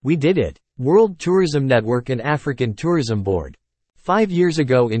We did it. World Tourism Network and African Tourism Board. 5 years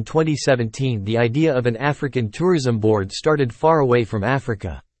ago in 2017, the idea of an African Tourism Board started far away from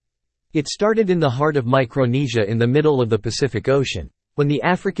Africa. It started in the heart of Micronesia in the middle of the Pacific Ocean, when the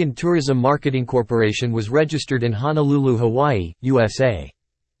African Tourism Marketing Corporation was registered in Honolulu, Hawaii, USA.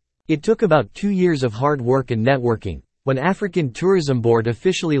 It took about 2 years of hard work and networking, when African Tourism Board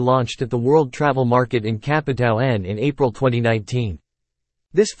officially launched at the World Travel Market in Capitão in April 2019.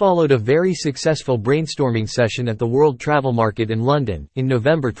 This followed a very successful brainstorming session at the World Travel Market in London, in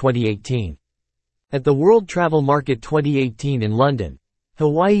November 2018. At the World Travel Market 2018 in London,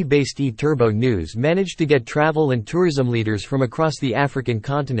 Hawaii-based eTurbo News managed to get travel and tourism leaders from across the African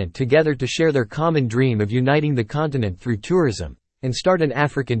continent together to share their common dream of uniting the continent through tourism, and start an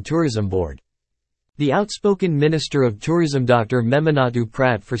African Tourism Board. The outspoken Minister of Tourism Dr. Meminatu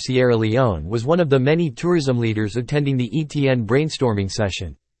Pratt for Sierra Leone was one of the many tourism leaders attending the ETN brainstorming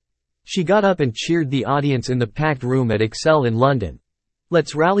session. She got up and cheered the audience in the packed room at Excel in London.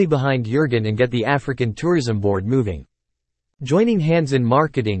 Let's rally behind Jurgen and get the African Tourism Board moving. Joining hands in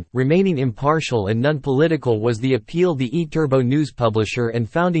marketing, remaining impartial and non-political was the appeal the eTurbo News publisher and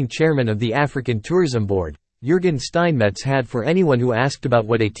founding chairman of the African Tourism Board, Jurgen Steinmetz, had for anyone who asked about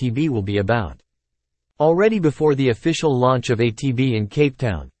what ATB will be about. Already before the official launch of ATB in Cape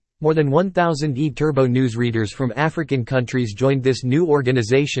Town, more than 1,000 eTurbo News readers from African countries joined this new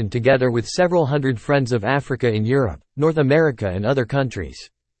organization together with several hundred Friends of Africa in Europe, North America and other countries.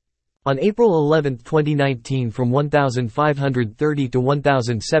 On April 11, 2019, from 1,530 to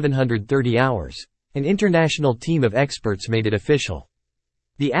 1,730 hours, an international team of experts made it official.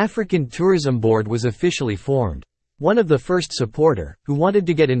 The African Tourism Board was officially formed. One of the first supporter, who wanted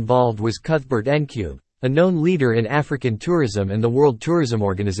to get involved, was Cuthbert Ncube, a known leader in African tourism and the World Tourism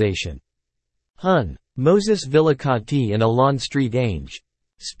Organization. Hun. Moses Vilakati and Alon Street Ainge.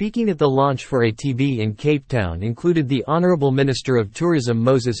 Speaking at the launch for ATB in Cape Town included the Honourable Minister of Tourism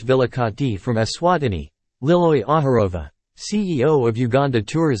Moses Vilakati from Eswatini, Liloy Aharova, CEO of Uganda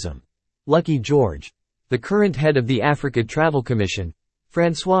Tourism, Lucky George, the current head of the Africa Travel Commission,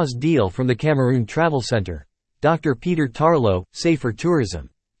 Françoise Deal from the Cameroon Travel Centre, Dr. Peter Tarlow, Safer Tourism,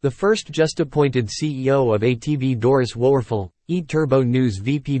 the first just-appointed CEO of ATB Doris Wowerfel, eTurbo News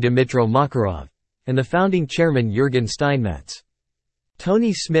VP Dimitro Makarov, and the founding chairman Jurgen Steinmetz.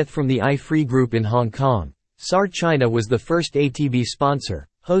 Tony Smith from the iFree Group in Hong Kong, SAR China, was the first ATB sponsor,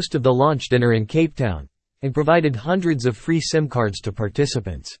 host of the launch dinner in Cape Town, and provided hundreds of free SIM cards to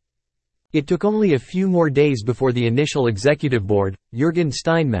participants. It took only a few more days before the initial executive board, Jurgen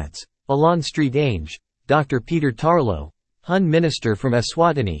Steinmetz, Alon Street Ainge, Dr. Peter Tarlow, Hun Minister from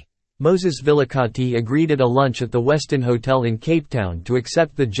Eswatini, Moses Vilakati, agreed at a lunch at the Westin Hotel in Cape Town to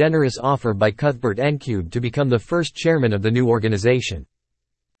accept the generous offer by Cuthbert Ncube to become the first chairman of the new organization.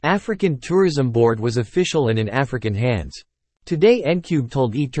 African Tourism Board was official and in African hands. Today, Ncube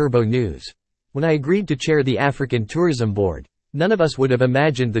told eTurbo News, "When I agreed to chair the African Tourism Board, none of us would have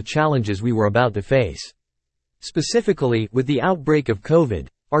imagined the challenges we were about to face. Specifically, with the outbreak of COVID,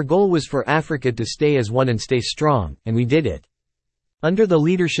 our goal was for Africa to stay as one and stay strong, and we did it." Under the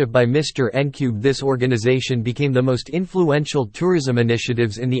leadership by Mr. Ncube, this organization became the most influential tourism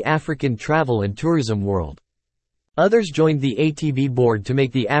initiatives in the African travel and tourism world. Others joined the ATB board to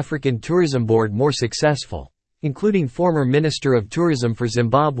make the African Tourism Board more successful, including former Minister of Tourism for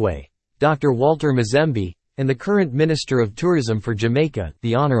Zimbabwe, Dr. Walter Mazembe, and the current Minister of Tourism for Jamaica,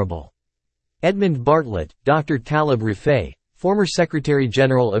 the Honorable Edmund Bartlett, Dr. Talib Rifai, former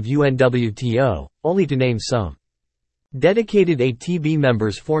Secretary-General of UNWTO, only to name some. Dedicated ATB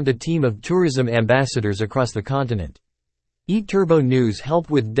members formed a team of tourism ambassadors across the continent. eTurbo News helped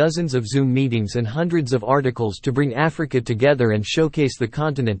with dozens of Zoom meetings and hundreds of articles to bring Africa together and showcase the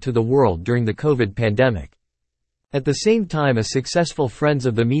continent to the world during the COVID pandemic. At the same time, a successful Friends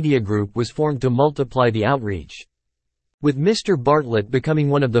of the Media group was formed to multiply the outreach. With Mr. Bartlett becoming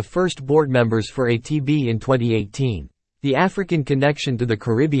one of the first board members for ATB in 2018, the African connection to the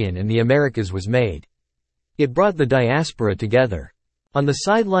Caribbean and the Americas was made. It brought the diaspora together. On the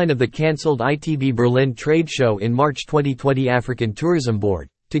sideline of the cancelled ITB Berlin trade show in March 2020, African Tourism Board,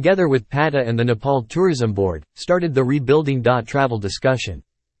 together with PATA and the Nepal Tourism Board, started the Rebuilding Travel discussion.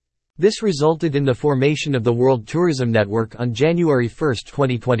 This resulted in the formation of the World Tourism Network on January 1,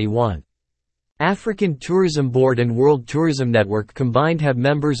 2021. African Tourism Board and World Tourism Network combined have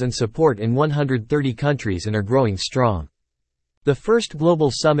members and support in 130 countries and are growing strong. The first global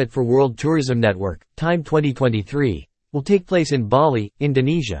summit for World Tourism Network, timed 2023, will take place in Bali,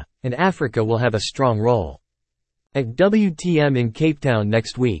 Indonesia, and Africa will have a strong role. At WTM in Cape Town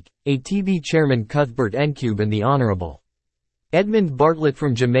next week, ATB Chairman Cuthbert Ncube and the Honourable Edmund Bartlett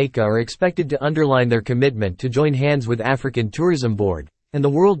from Jamaica are expected to underline their commitment to join hands with African Tourism Board and the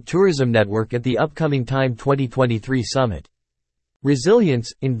World Tourism Network at the upcoming Time 2023 summit.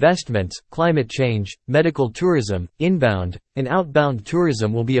 Resilience, investments, climate change, medical tourism, inbound and outbound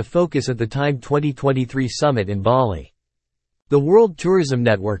tourism will be a focus at the Time 2023 summit in Bali. The World Tourism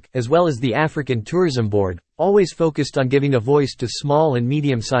Network, as well as the African Tourism Board, always focused on giving a voice to small and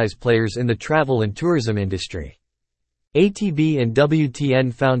medium-sized players in the travel and tourism industry. ATB and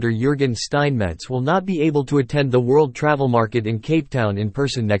WTN founder Jürgen Steinmetz will not be able to attend the World Travel Market in Cape Town in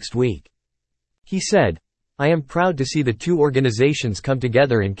person next week. He said, "I am proud to see the two organizations come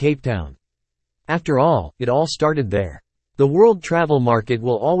together in Cape Town. After all, it all started there. The World Travel Market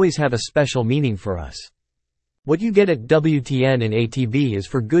will always have a special meaning for us. What you get at WTN and ATB is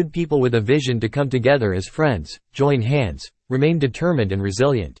for good people with a vision to come together as friends, join hands, remain determined and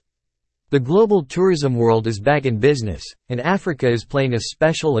resilient. The global tourism world is back in business, and Africa is playing a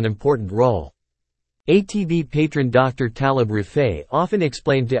special and important role." ATB patron Dr. Talib Rifai often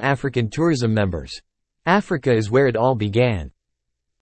explained to African tourism members, "Africa is where it all began.